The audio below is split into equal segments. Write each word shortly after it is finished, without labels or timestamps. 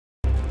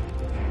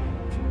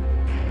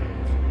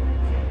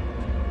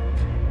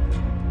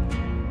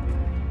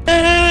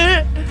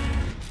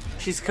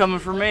She's coming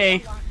for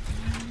me. Let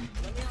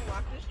me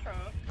unlock this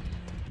trunk.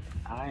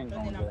 I ain't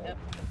gonna do it.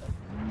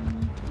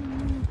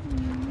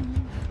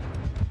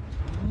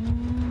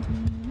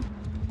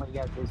 We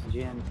got this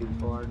gen too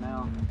far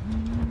now.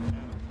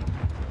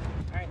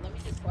 Alright, let me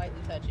just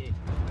slightly touch it.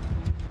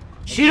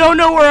 She don't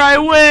know where I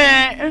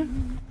went.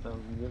 So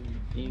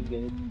you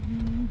good.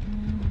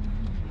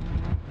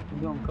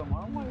 You gonna come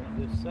our way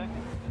in just a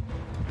second?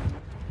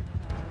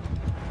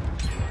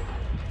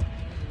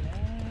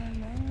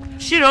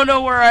 She don't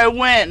know where I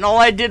went, and all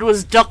I did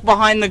was duck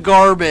behind the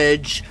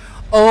garbage.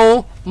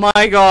 Oh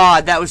my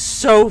god, that was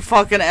so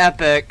fucking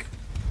epic.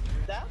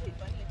 That would be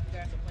funny if you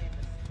guys are playing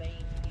the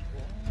same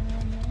people.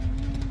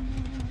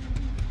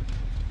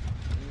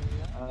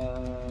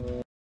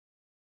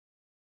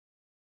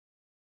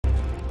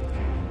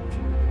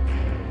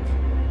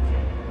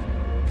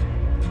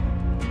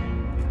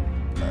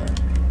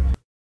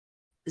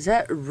 Is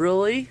that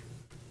really?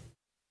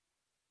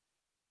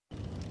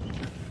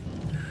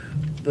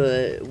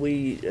 But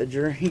we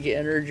drink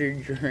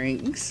energy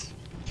drinks.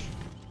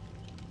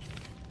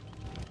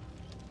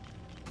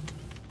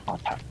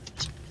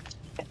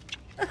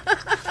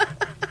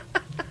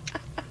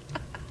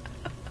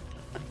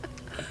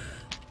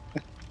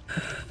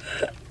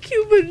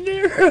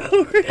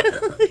 Cubanero,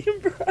 really,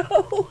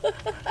 bro?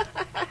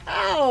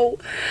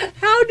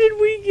 How did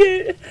we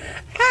get?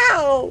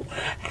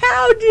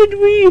 How did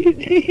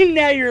we?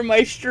 Now you're in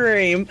my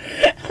stream.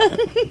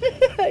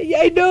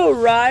 I know,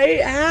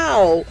 right?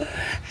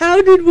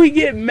 How did we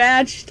get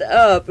matched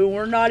up and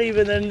we're not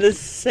even in the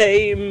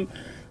same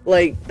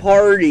like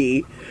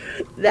party?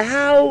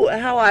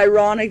 How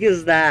ironic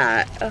is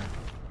that?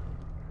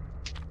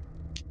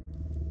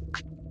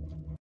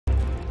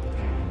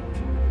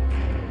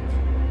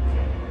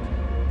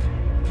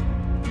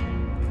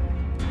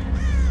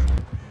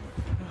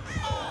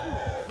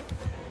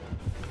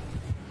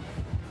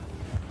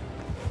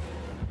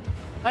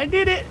 I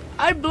did it!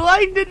 I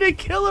blinded the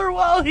killer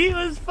while he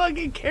was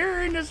fucking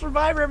carrying the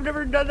survivor. I've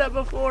never done that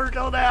before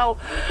till now.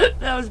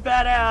 That was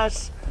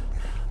badass.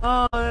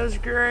 Oh, that was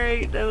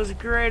great. That was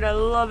great. I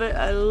love it.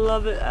 I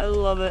love it. I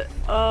love it.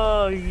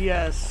 Oh,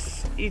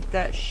 yes. Eat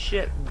that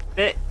shit,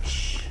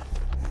 bitch.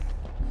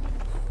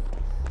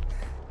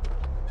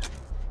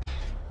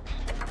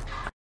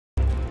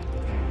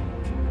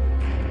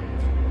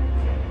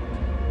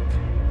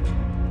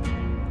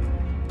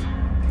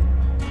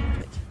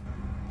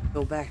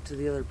 Go back to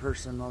the other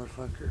person,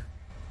 motherfucker.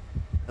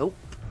 Nope.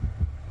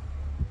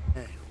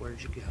 Hey,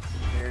 where'd you go?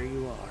 There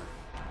you are.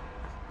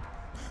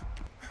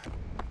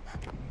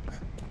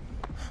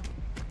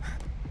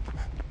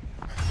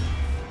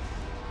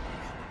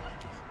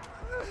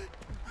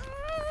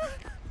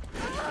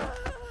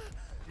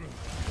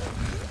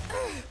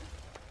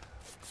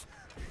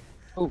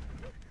 Oh,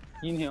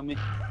 you can heal me.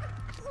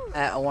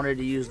 I wanted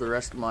to use the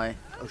rest of my...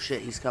 Oh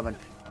shit, he's coming.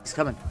 He's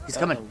coming. He's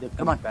coming.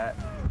 Come on. Back.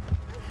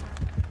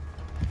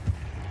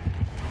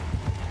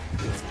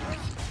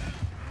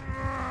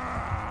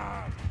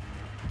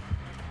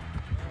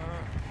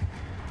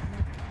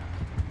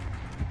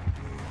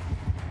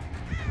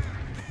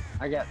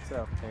 I got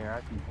self there.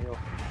 I can heal.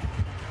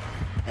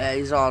 Yeah,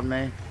 he's on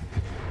me.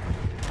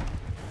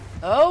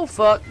 Oh,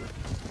 fuck.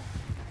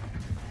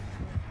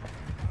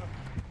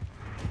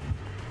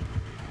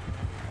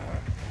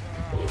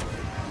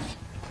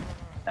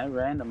 That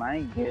random, I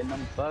ain't getting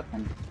them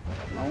fucking.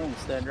 I want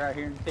to stand right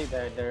here and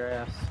teabag their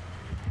ass.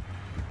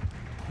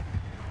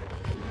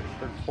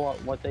 For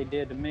what they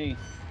did to me.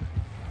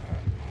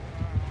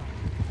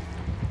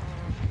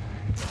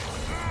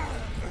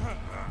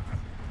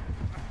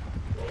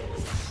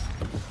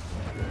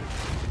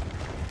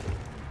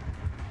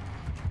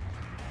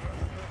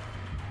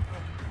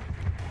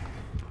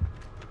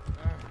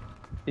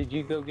 Did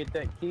you go get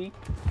that key?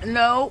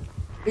 No.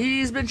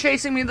 He's been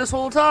chasing me this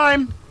whole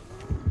time.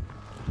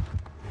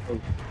 Oh.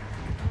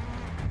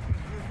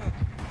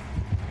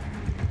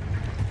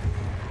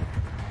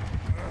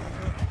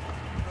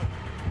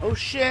 Oh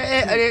shit,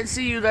 I didn't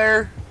see you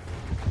there.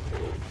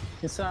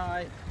 It's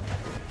alright.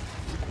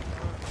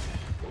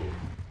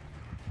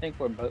 I think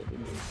we're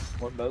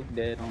both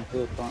dead on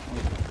foot, aren't we?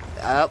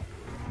 Yep.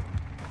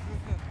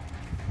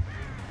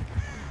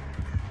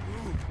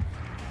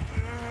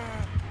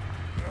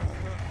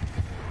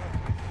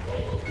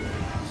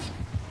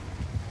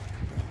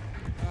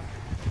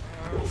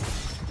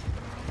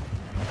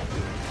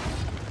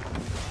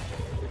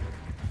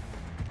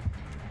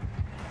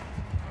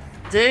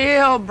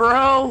 Damn,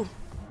 bro.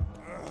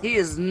 He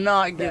is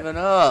not giving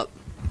up.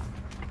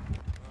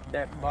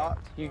 That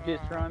box you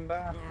just run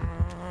by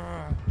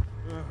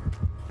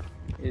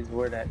is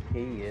where that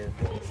key is,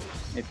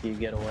 if you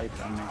get away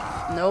from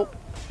it. Nope.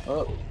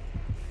 Oh.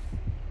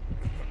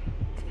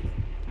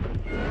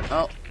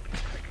 Oh.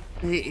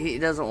 He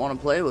doesn't want to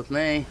play with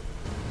me.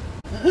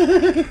 He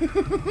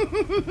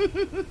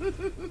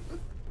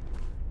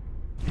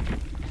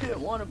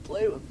didn't want to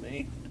play with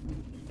me.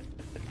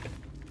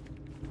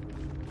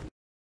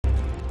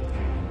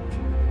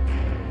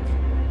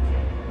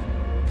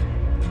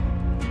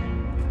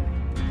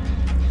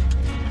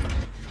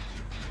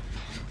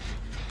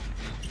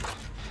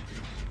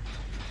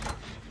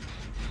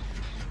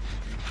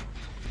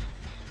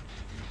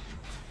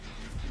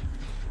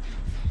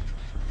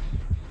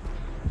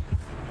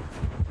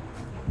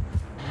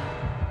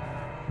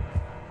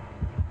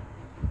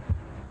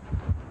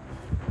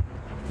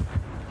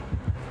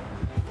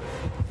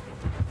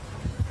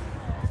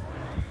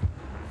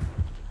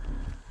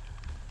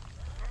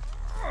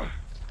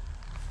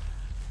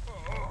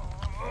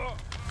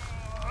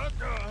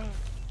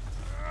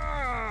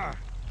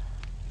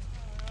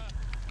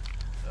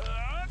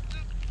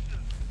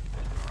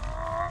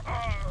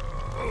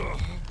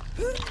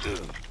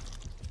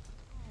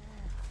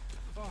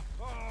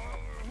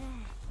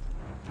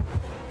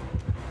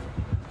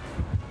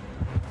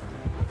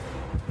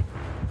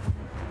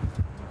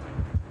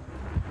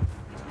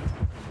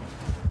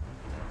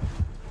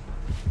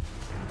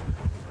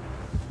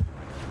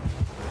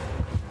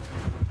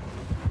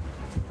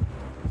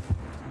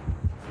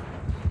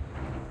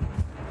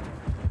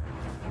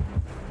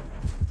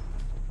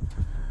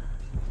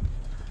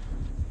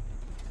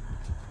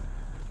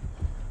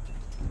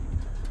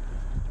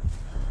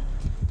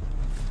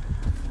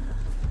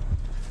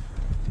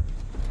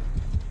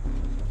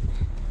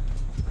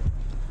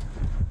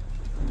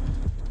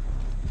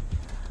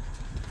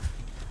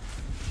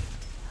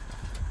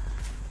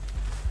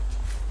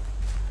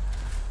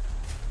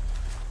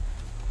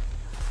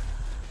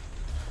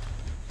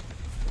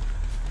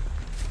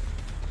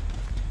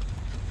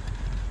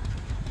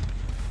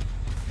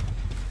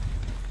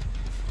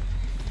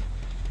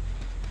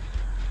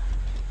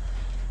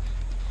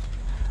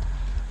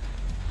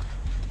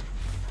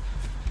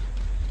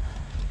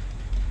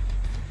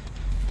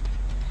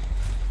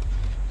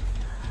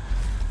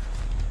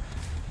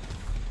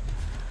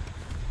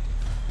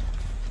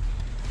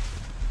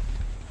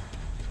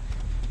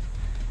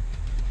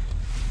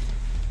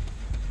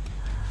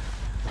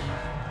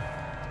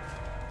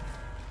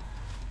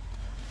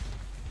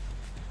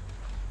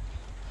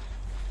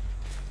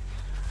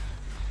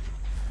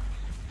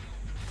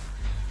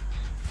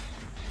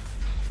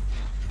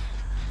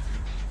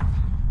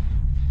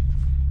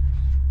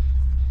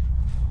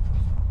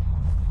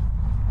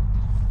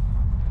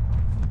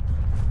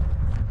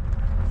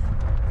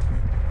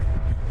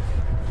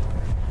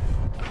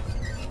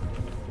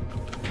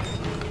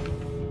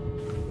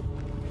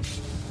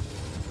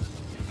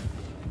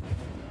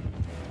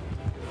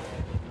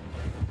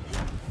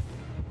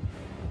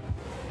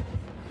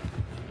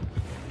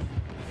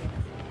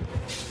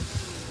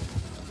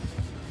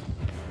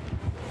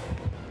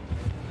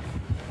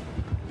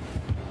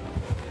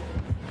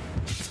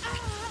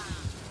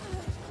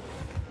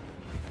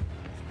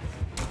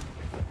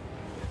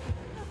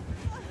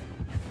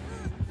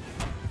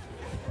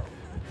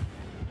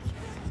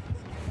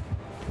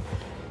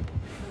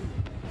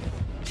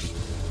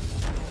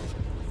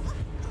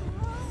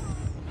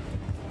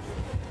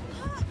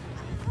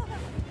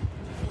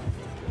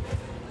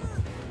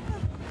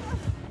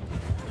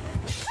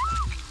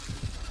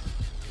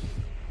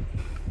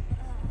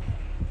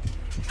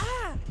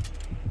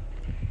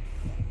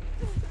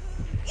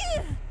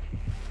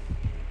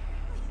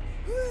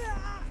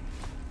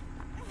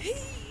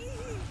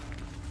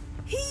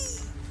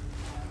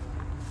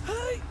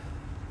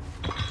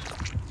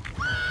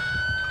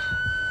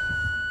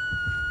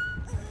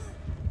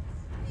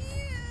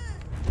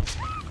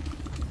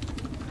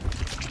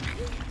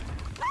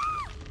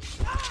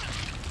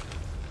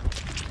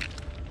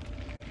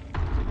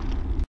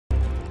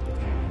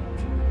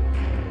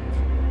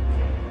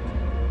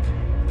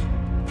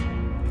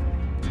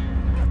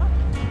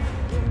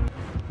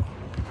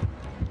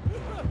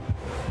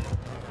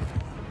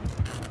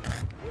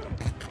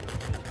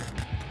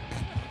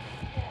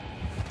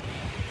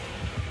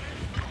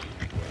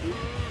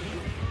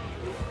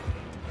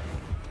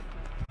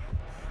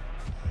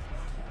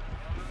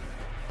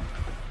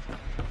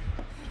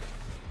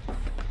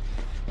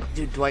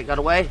 Dude, Dwight got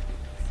away.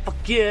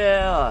 Fuck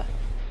yeah.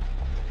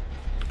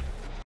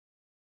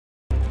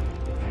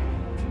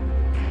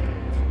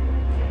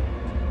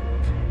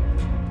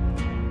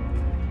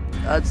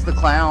 That's the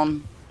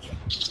clown.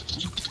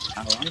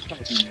 Oh, I'm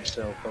talking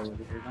myself over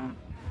here. Don't.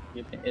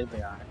 It'll be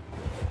alright.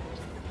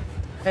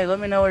 Hey, let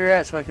me know where you're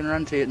at so I can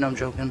run to you. No, I'm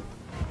joking.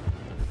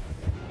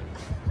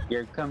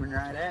 You're coming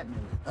right at me.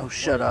 Oh,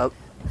 shut up.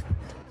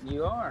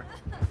 You are.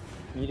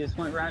 You just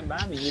went right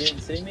by me. You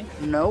didn't see me?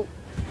 Nope.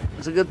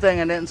 It's a good thing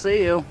I didn't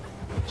see you.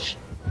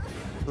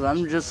 'Cause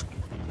I'm just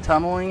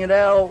tunneling it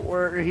out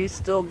where he's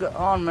still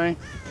on me.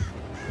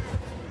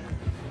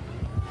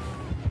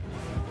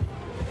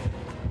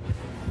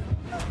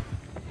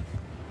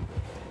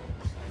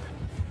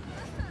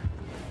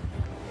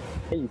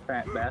 Hey, you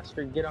fat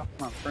bastard. Get off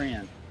my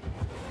friend.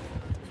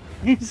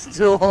 He's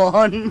still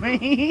on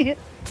me.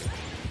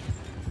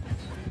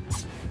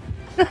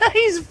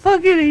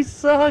 He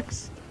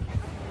sucks.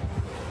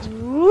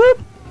 Whoop.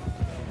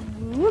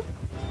 Whoop.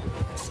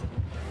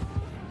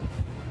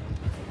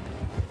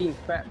 You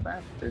fat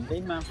bastard.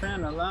 Leave my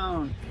friend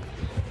alone.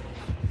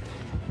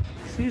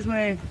 Excuse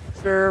me,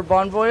 sir.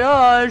 Bon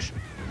voyage.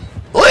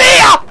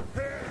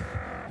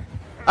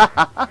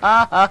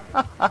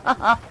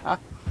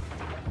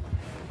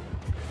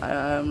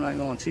 I'm not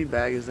going to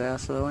teabag his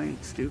ass, though. I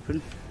ain't stupid.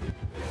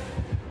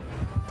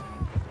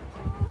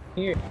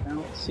 Here, I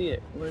don't see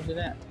it. Where's it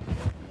at?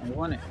 I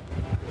want it.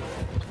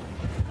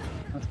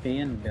 Must be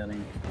in the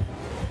building.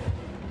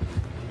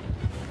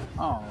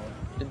 Oh,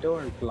 the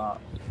door is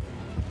locked.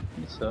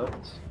 It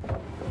sucks.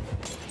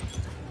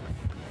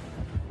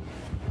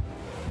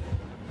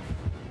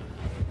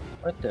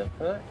 What the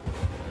fuck?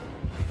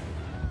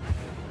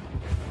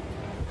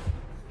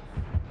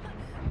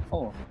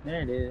 Oh,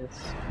 there it is.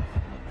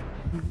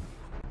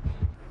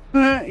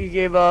 You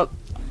gave up.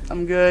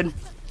 I'm good.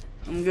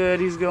 I'm good.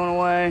 He's going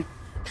away.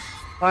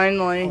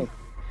 Finally. Oh,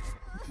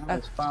 I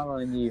was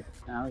following you.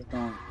 I was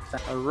going.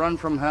 A run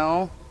from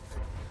hell.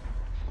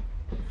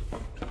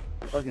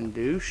 Fucking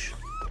douche.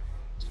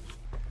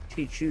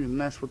 Teach you to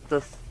mess with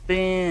the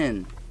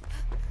fin.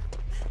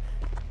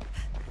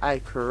 I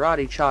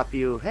karate chop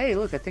you. Hey,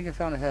 look, I think I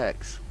found a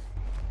hex.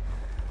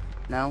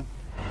 No?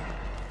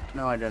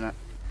 No, I didn't.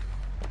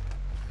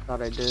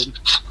 Thought I did.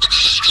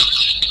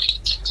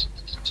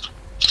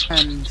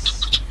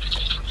 Friends.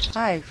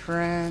 Hi,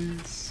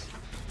 friends.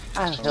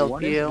 I'll help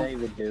what you. What is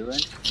David doing?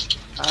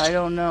 I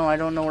don't know. I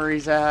don't know where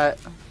he's at.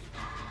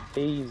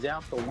 He's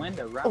out the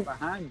window right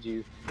behind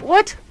you.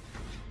 What?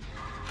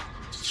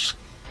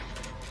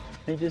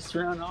 He just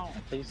ran off.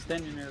 He's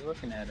standing there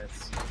looking at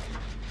us.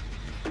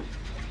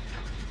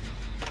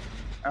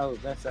 Oh,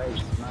 that's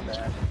Ace. My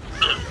bad.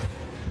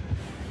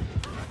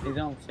 He's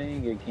on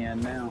Fing again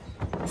now.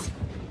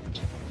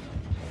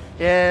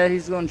 Yeah,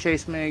 he's going to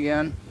chase me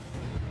again.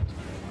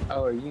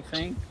 Oh, are you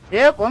Fing?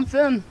 Yep, I'm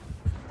Finn.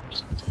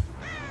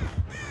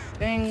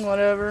 Fing,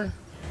 whatever.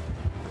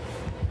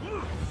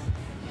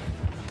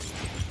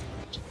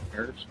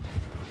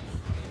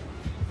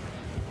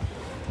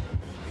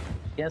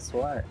 Guess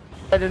what?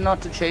 Decided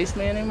not to chase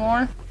me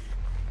anymore.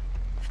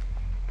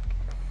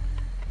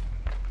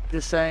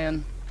 Just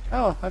saying.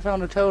 Oh, I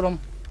found a totem.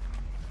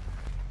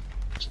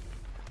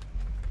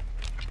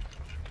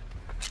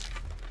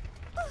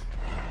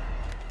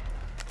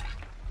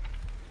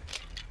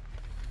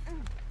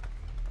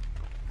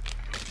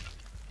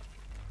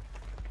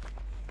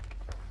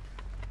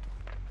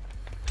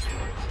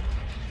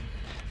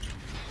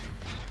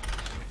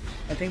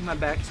 I think my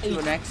back's to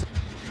an X.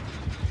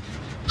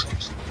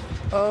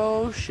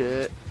 Oh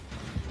shit.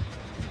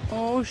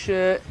 Oh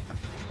shit.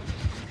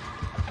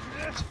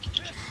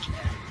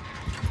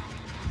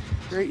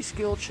 Great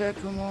skill check,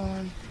 come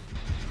on.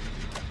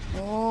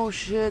 Oh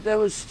shit, that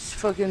was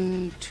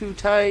fucking too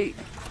tight.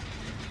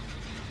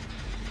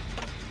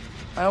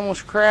 I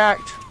almost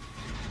cracked.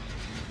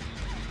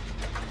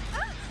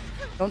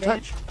 Don't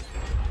touch.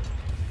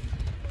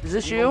 Is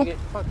this you?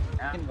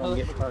 I'm gonna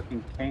get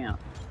fucking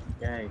camped.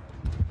 Okay.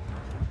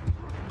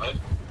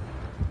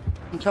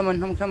 I'm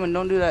coming,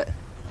 don't do that.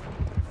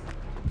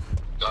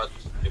 God,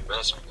 your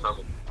mask is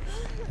coming.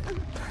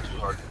 Too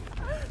hard.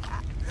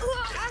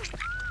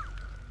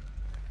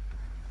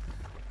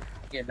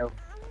 Yeah, no.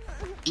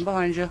 I'm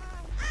behind you.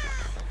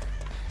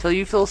 Till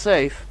you feel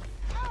safe.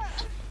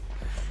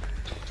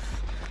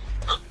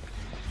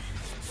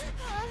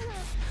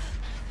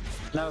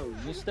 No,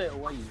 you stay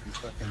away, you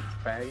fucking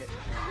faggot.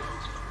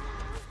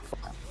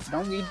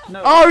 Don't need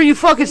no. Oh, are you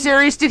fucking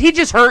serious? Did he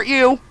just hurt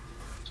you?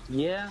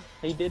 Yeah,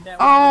 he did that.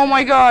 Oh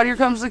my god, here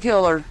comes the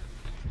killer.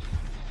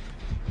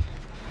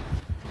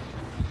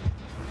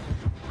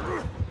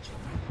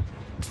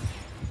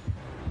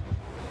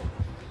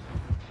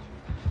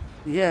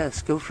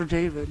 Yes, go for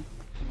David.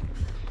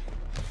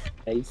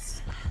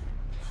 Ace.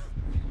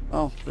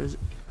 Oh, is it?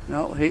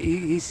 No,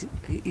 he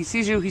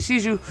sees you, he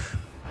sees you.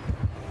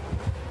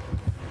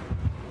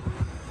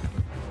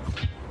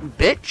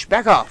 Bitch,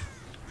 back off.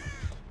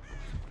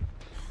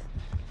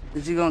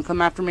 Is he gonna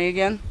come after me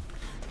again?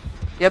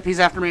 Yep, he's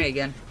after me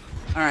again.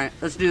 Alright,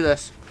 let's do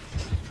this.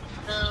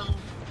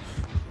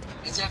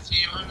 He's after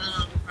you. Oh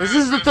no. This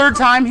is the third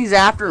time he's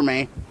after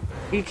me.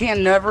 He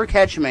can never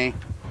catch me.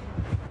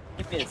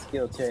 Give me a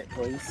skill check,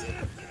 please.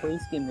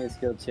 Please give me a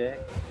skill check.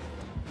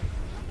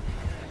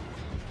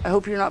 I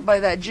hope you're not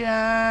by that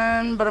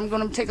gen, but I'm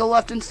gonna take a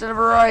left instead of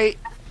a right.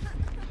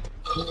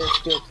 Give me a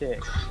skill check.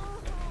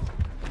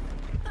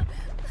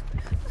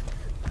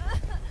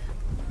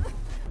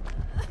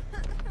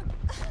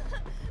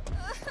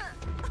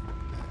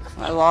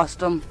 I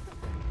lost him.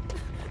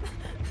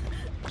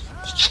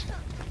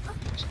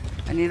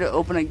 I need to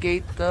open a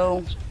gate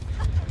though.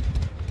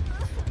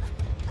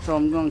 So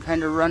I'm going to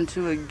kind of run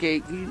to a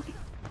gate,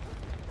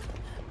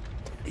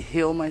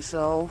 heal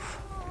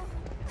myself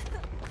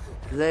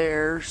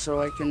there so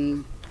I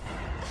can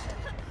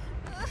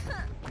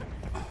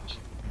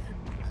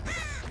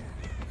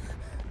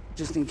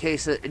just in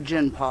case a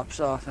gen pops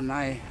off and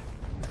I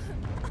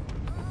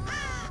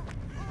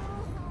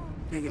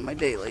get my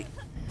daily.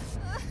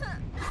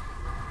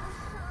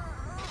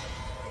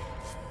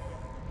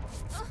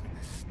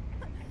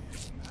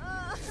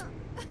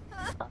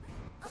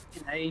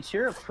 Hey,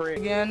 you're a prick.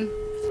 Again.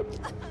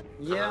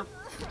 Yeah.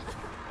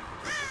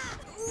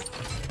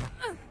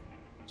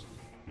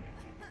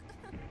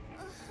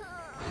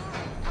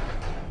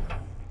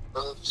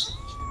 Oops.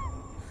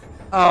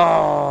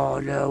 Oh,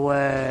 no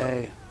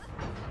way.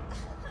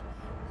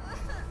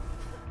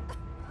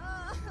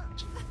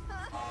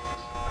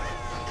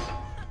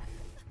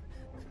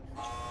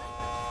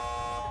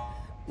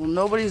 Well,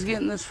 nobody's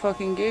getting this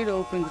fucking gate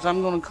open because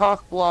I'm going to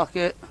cock block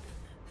it.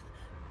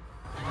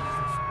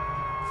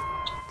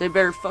 They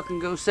better fucking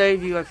go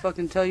save you, I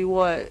fucking tell you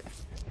what.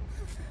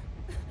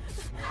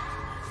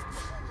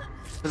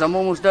 Because I'm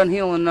almost done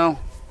healing now.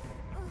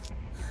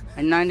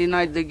 I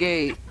 99'd the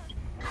gate.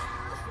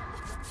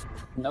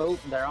 Nope,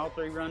 they're all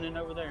three running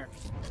over there.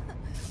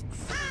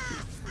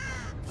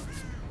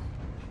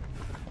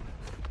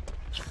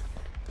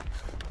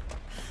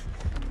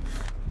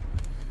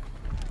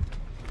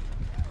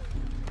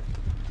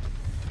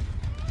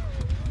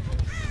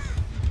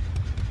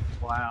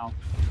 Wow.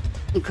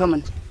 I'm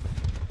coming.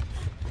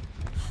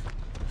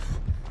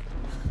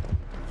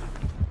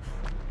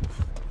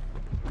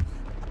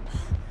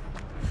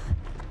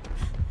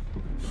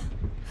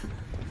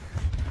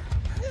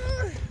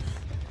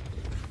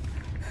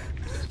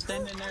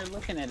 Standing there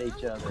looking at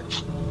each other.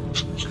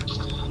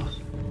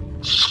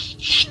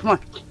 Come on.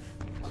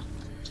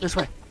 This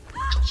way.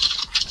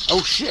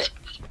 Oh shit.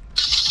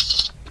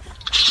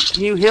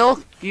 Can you heal?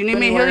 Do you need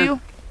me to heal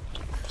you?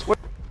 Where?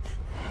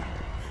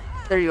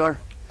 There you are.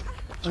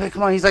 Okay,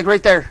 come on. He's like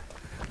right there.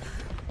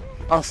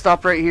 I'll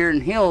stop right here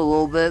and heal a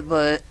little bit,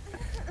 but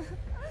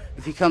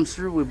if he comes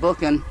through, we book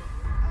him.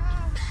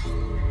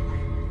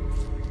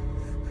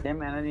 Damn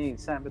man, I need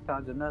to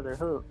sabotage another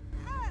hook.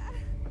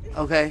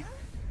 Okay.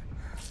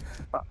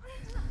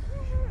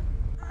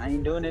 I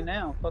ain't doing it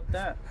now. Fuck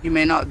that. You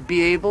may not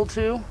be able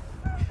to.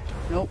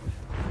 Nope.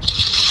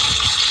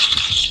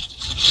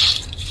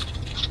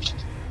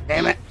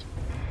 Damn it.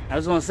 I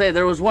was gonna say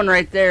there was one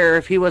right there.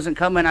 If he wasn't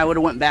coming, I would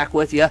have went back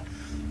with you.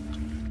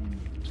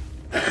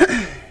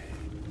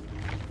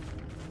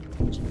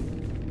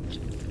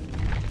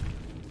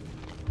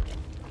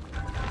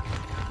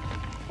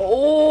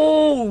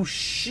 Oh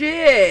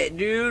shit,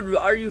 dude.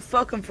 Are you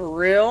fucking for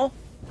real?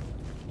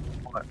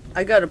 What?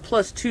 I got a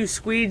 +2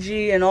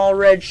 squeegee and all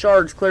red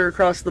shards clear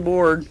across the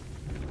board.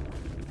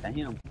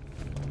 Damn.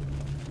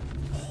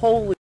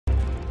 Holy.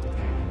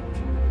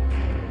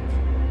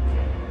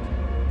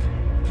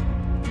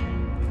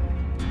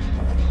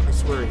 I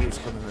swear he was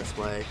coming this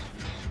way.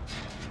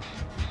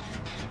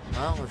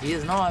 Well, if he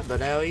is not, but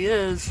now he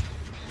is.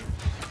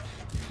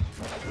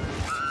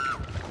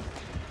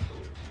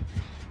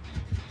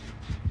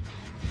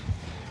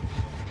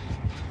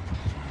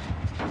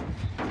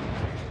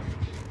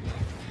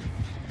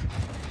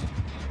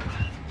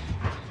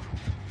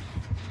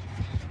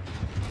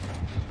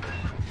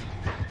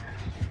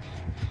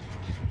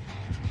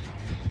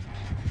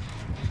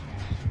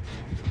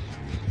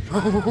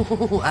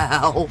 Oh,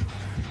 wow.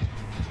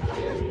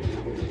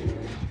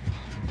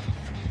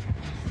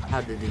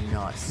 How did he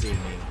not see me?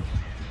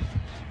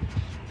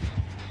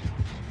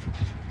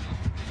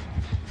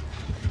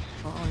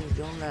 Oh, he's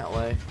going that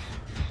way.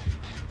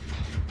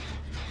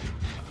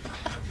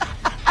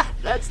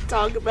 Let's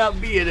talk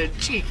about being a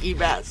cheeky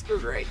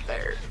bastard right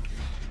there.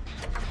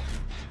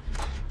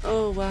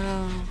 Oh,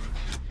 wow.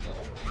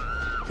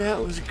 That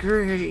was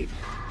great.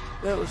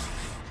 That was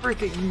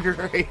freaking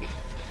great.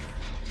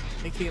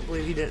 I can't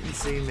believe he didn't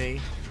see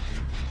me.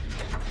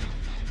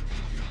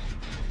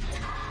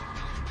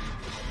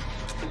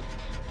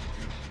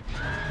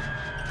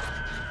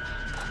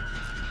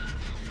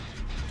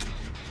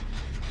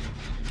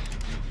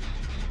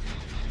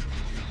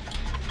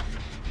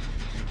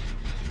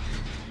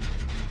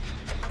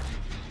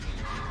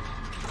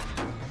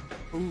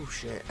 Oh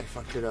shit, I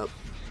fucked it up.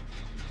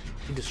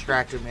 He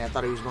distracted me. I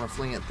thought he was going to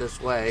fling it this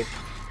way.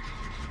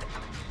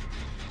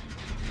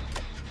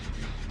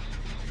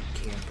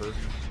 Camper.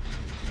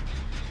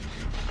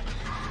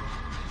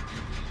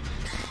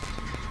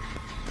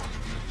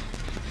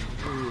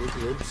 Ooh, look at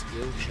Good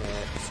skill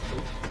checks.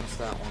 Oh, what's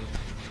that one?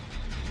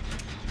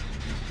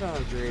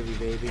 Oh, gravy,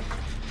 baby.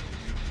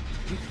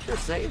 You can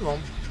just save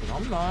him, but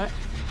I'm not.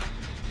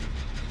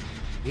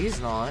 He's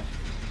not.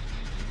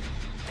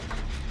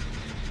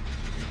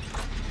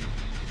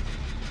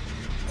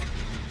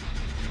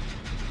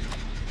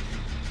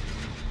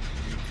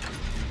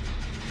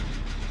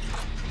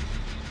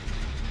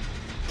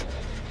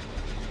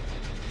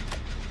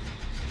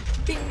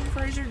 Bing,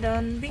 fries are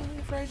done. Bing,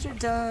 fries are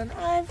done.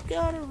 I've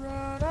gotta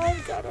run.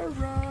 I've gotta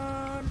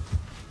run.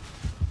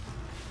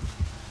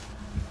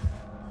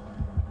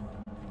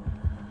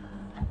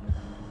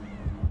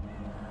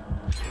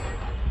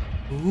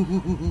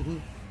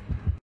 Ooh.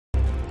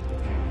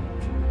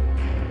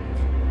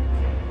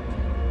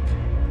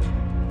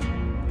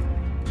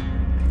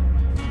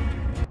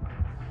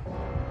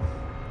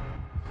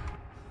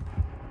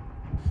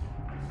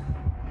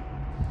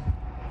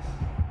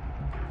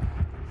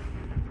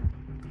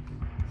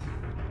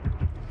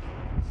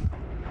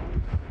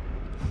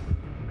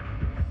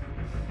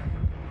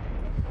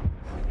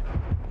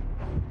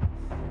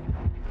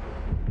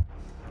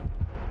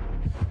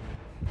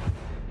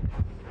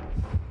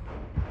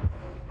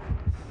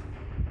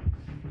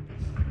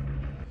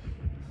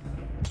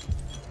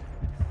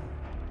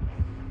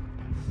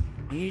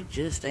 He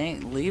just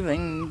ain't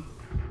leaving.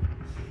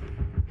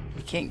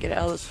 He can't get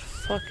out of this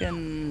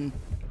fucking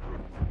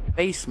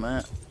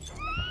basement.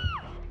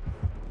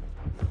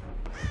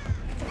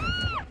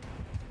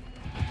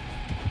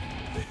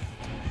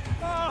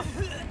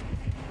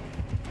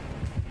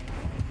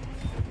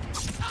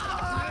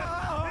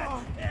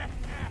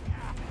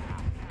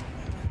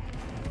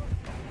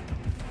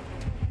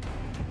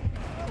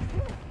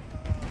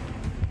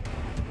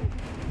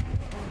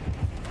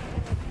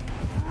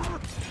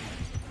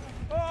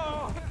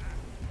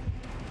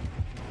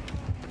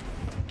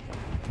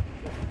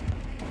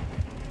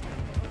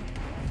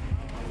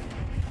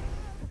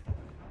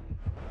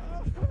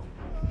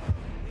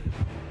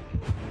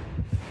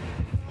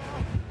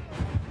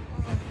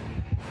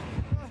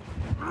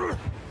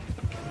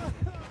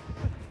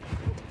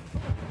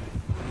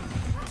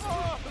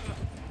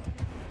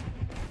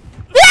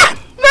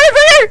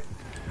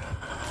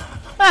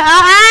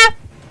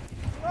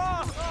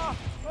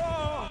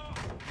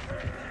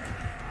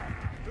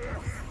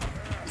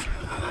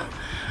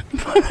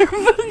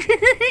 Motherfucker,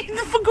 get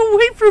the fuck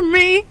away from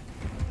me!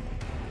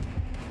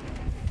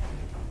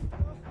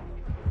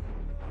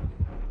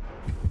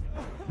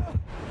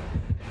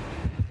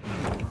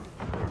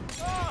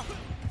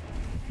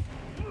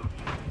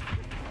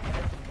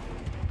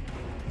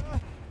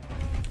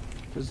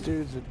 This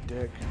dude's a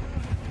dick.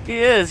 He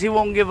is, he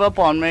won't give up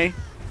on me.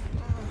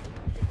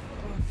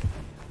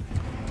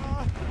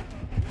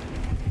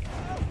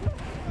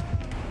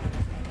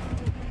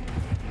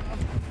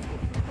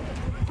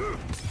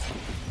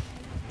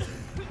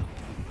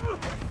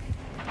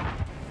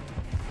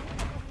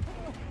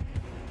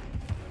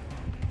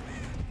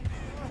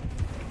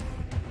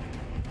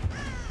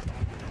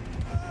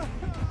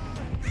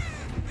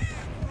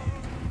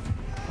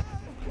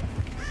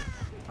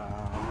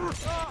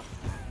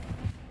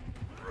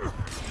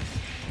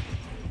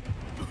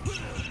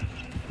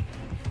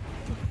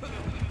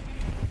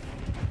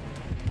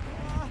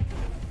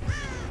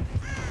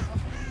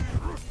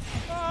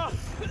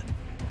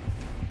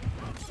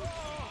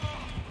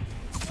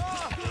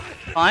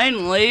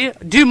 Finally.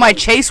 Dude, my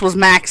chase was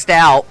maxed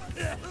out.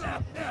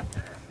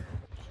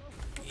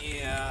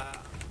 Yeah.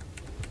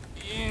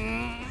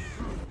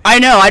 I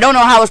know, I don't know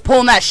how I was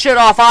pulling that shit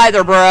off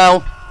either,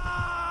 bro.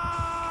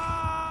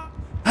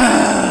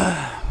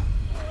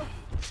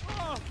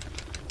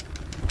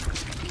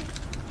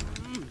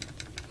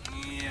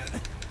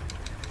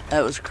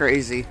 That was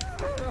crazy.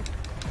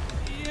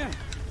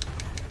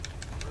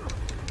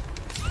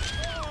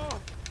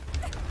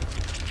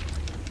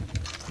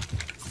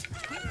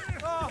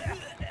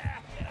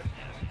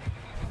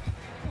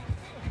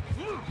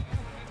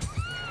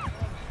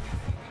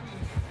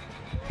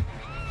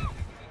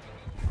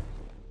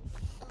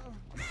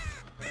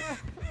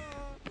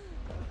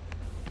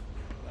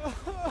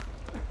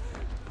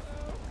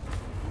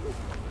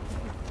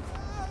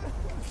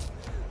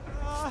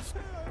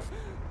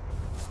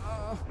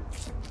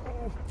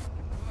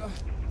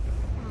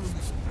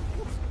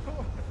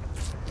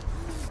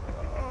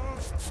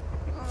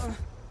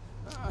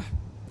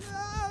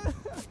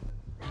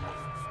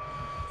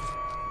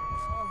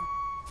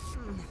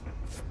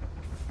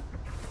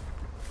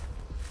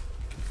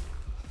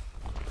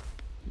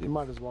 You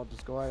might as well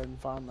just go ahead and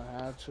find the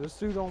hatch. This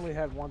dude only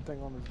had one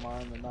thing on his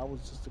mind, and that was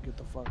just to get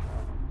the fuck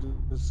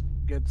out. Just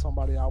get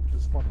somebody out with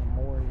this fucking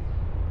Mori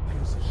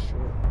piece of shit.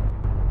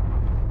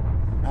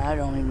 I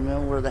don't even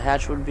know where the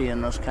hatch would be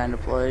in this kind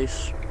of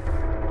place.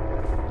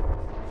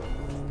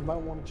 You might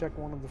want to check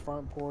one of the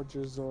front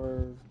porches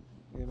or,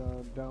 you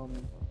know, down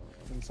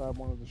inside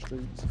one of the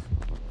streets.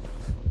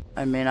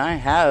 I mean, I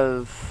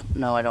have...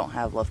 No, I don't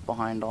have Left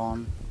Behind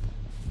on.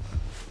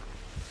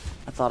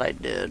 I thought I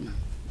did.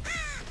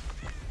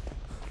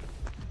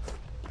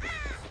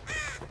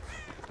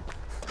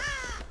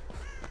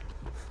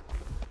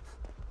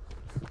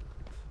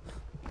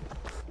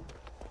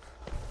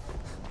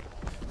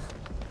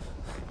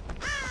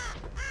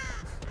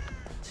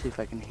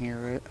 I can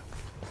hear it.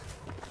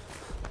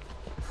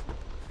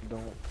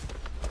 Don't.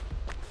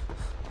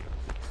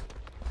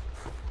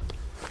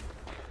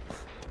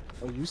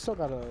 Oh, you still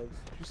got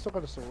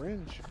a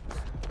syringe.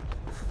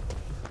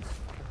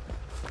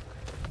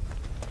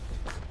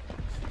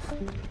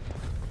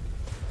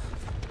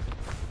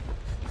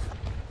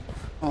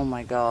 Oh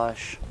my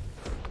gosh.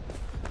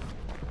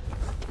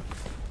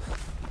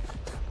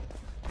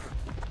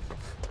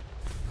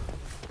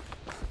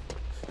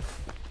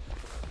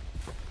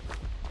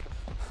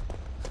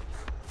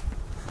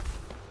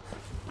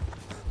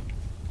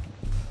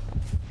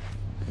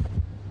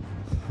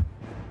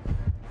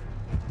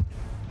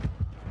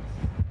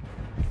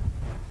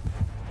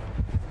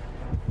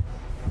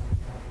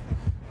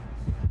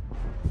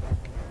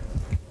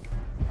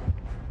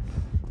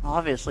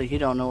 Obviously, he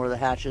don't know where the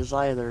hatch is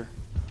either.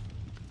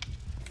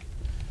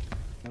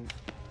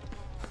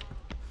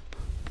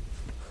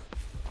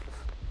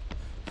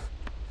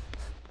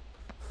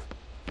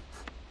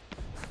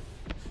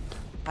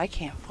 I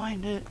can't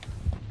find it.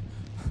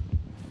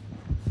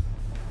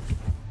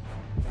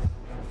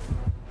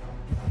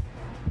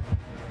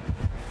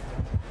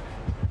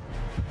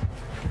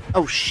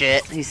 Oh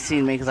shit, he's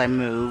seen me because I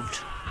moved.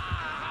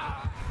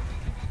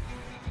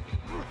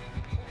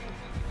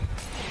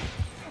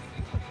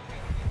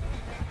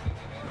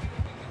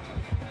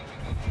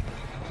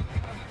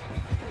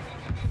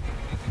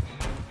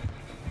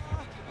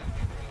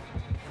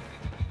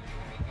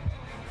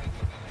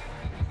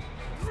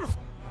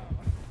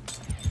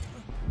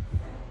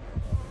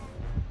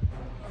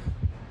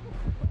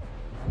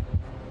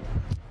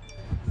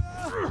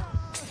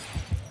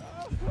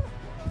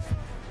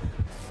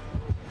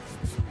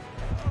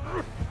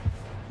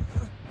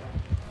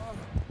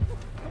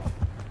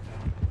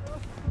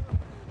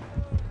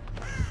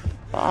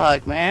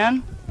 Fuck,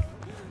 man.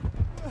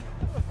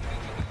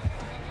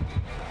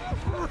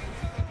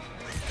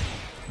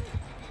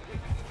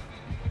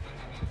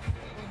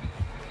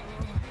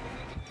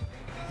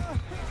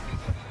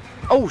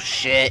 Oh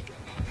shit.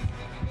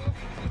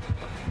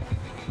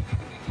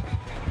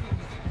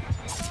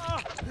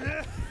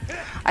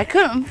 I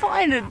couldn't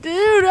find it,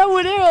 dude. I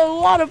went in a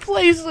lot of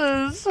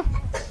places.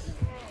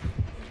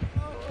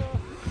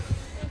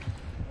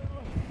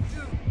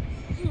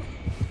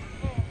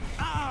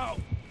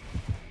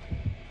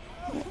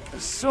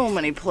 So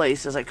many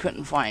places I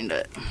couldn't find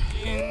it.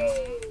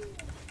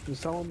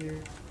 Just tell him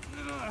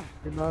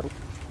you're not.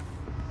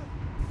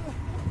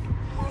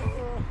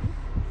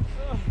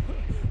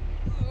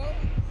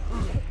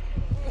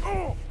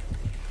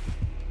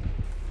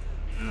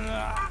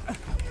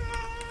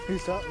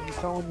 He's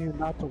telling you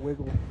not to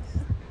wiggle.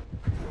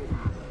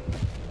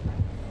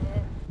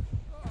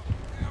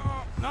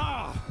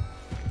 I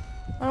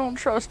don't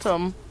trust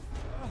him.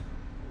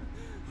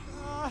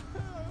 I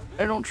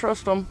don't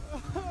trust him.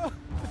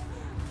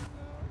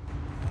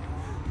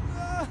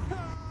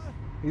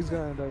 He's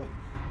gonna do it.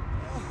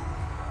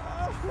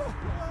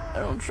 I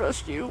don't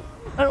trust you.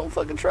 I don't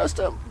fucking trust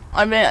him.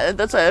 I mean,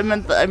 that's what I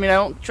meant. I mean, I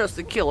don't trust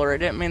the killer. I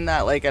didn't mean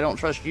that like I don't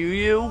trust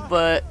you,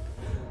 but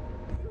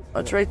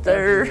that's right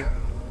there.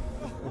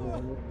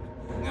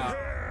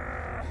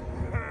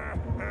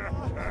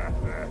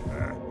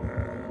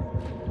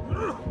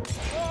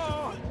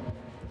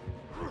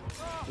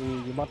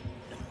 Ooh, you might.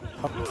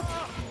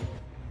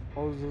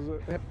 Oh,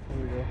 there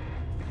we go.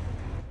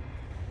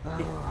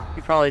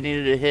 He probably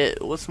needed a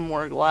hit with some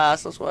more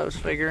glass. That's what I was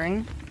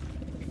figuring.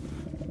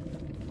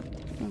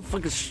 I'm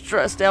fucking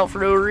stressed out for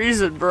no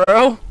reason,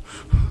 bro.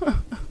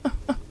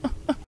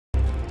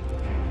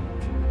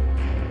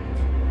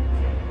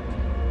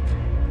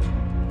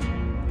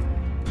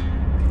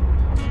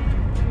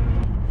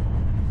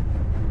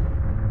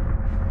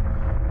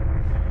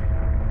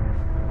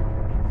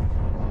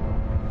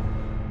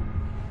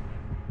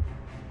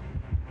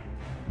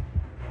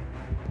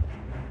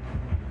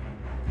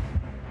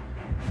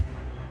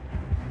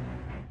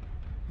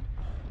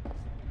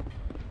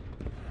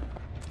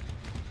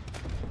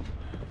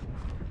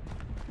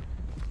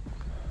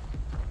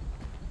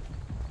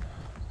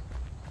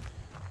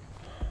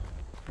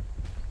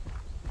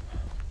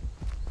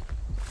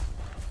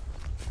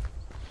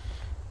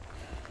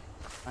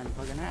 Find a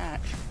fucking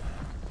hatch.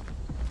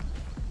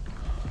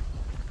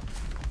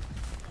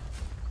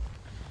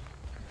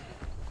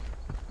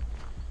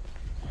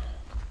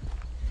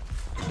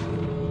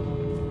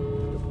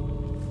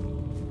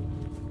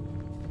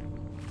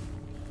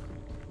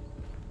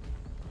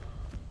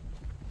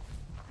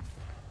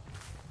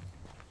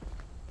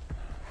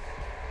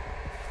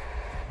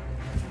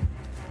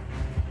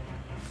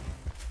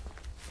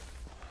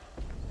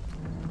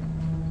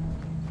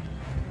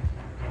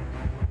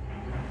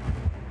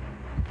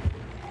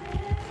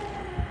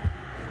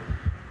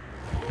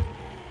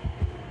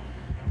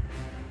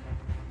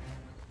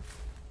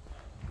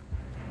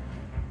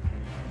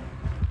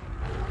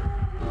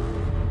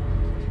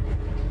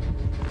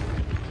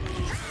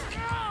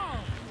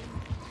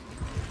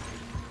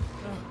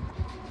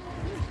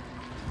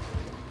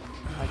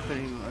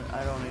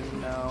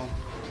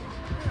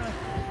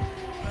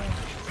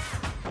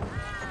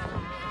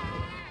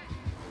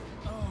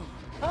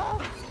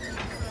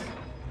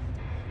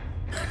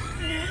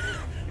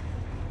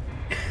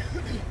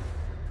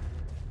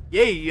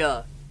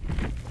 Yeah.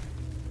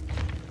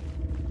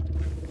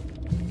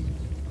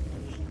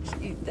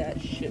 Just eat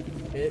that shit,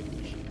 bitch.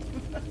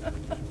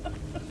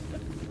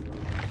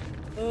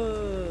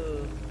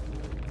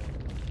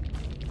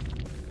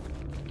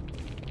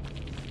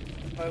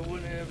 If I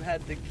wouldn't have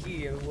had the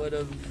key, I would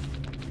have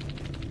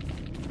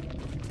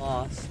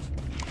lost.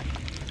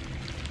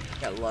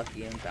 Got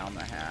lucky and found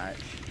the hatch.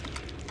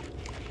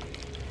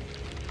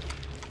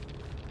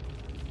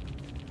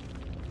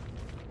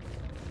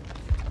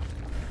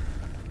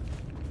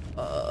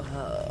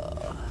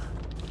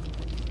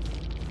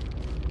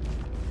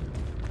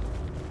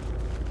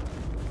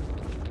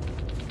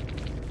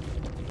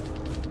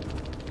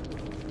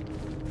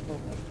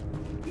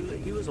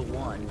 He was a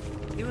 1.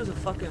 He was a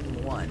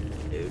fucking 1,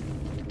 dude.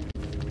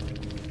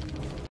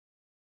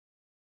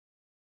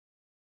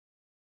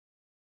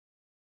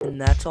 And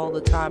that's all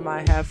the time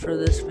I have for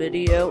this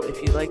video.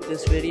 If you like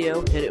this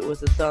video, hit it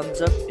with a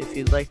thumbs up. If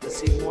you'd like to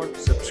see more,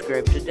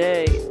 subscribe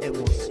today. And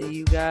we'll see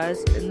you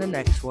guys in the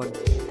next one.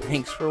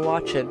 Thanks for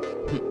watching.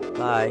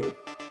 Bye.